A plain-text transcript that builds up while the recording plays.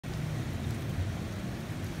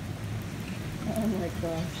my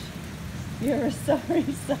gosh. You're a sorry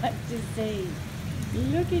sight to see.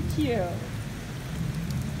 Look at you.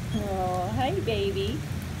 Oh, hey baby.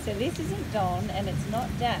 So this isn't Don and it's not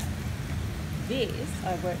Daph. This,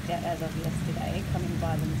 I worked out as of yesterday, coming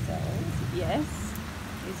by themselves, yes,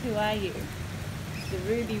 is who are you? The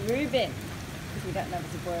Ruby Reuben. Because we don't know if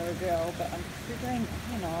it's a boy or a girl, but I'm figuring,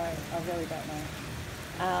 I don't know, I really don't know.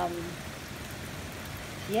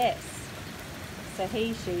 Yes. So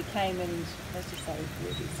she came and, let's just say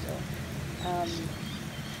Ruby still,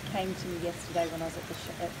 came to me yesterday when I was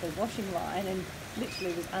at the washing line and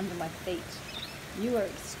literally was under my feet. You are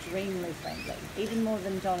extremely friendly, even more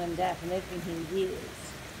than Don and Daph, and they've been here years.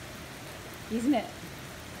 Isn't it?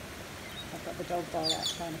 I've got the dog bowl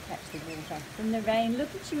out trying to catch the water from the rain.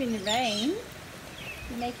 Look at you in the rain.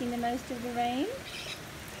 You're making the most of the rain.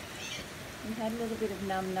 We had a little bit of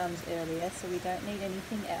num-nums earlier, so we don't need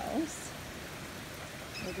anything else.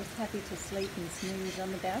 We're just happy to sleep and snooze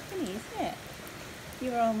on the balcony, isn't it?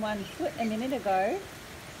 You were on one foot a minute ago,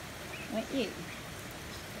 weren't you?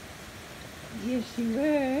 Yes, you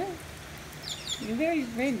were. You're very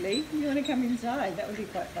friendly. You want to come inside? That would be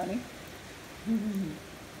quite funny. Maybe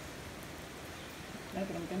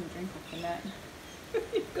I'm going to drink off the mat.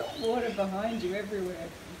 You've got water behind you everywhere.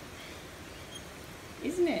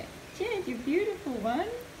 Isn't it? Jed, you're beautiful one.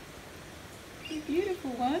 You're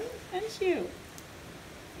beautiful one, aren't you?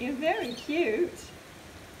 You're very cute.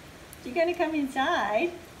 You're going to come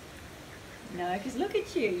inside? No, because look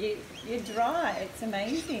at you. You're dry. It's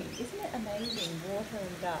amazing. Isn't it amazing? Water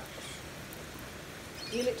and ducks.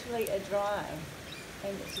 You literally are dry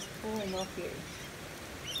and it's just pouring off you.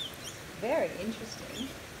 Very interesting.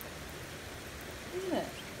 Isn't it?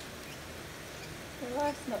 Well,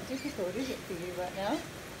 life's not difficult, is it, for you right now?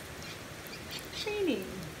 Teeny.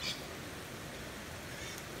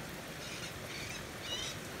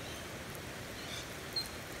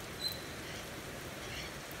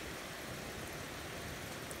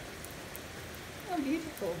 Oh,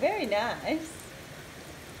 beautiful. Very nice.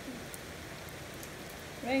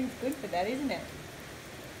 Rain's good for that, isn't it?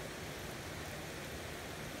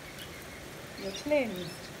 You're cleansed.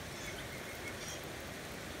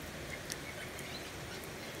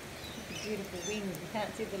 Beautiful wings. You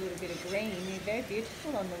can't see the little bit of green. You're very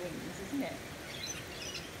beautiful on the wings, isn't it?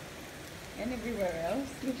 And everywhere else.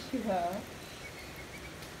 Yes, you are.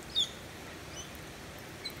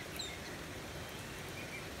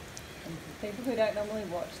 And for people who don't normally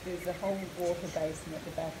watch, there's a whole water basin at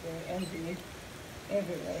the back there and here,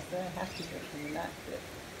 everywhere, so I have to drink from that, but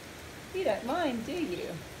you don't mind, do you?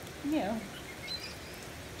 Yeah.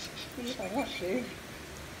 If I want to,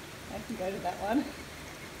 I can go to that one.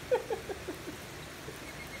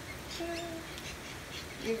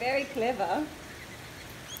 You're very clever,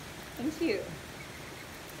 aren't you?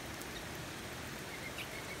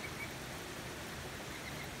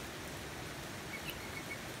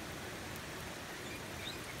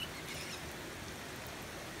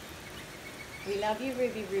 We love you,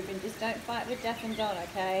 Ruby Reuben. Just don't fight with Daph and Don,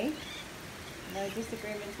 okay? No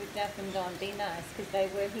disagreements with Daph and Don. Be nice, because they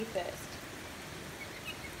were here first.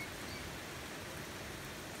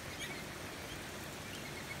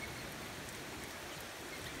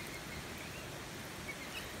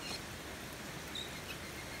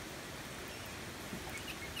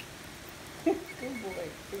 Good boy,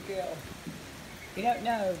 good girl. We don't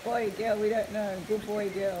know. Boy or girl, we don't know. Good boy,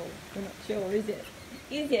 girl. We're not sure, is it?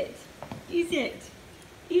 Is it? Is it?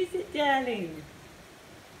 Is it, darling?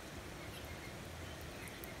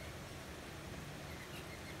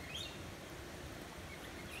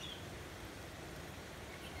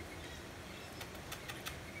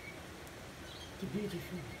 You're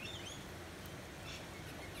beautiful.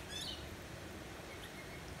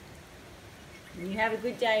 And you have a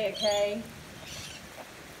good day, okay?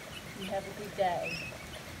 You have a good day.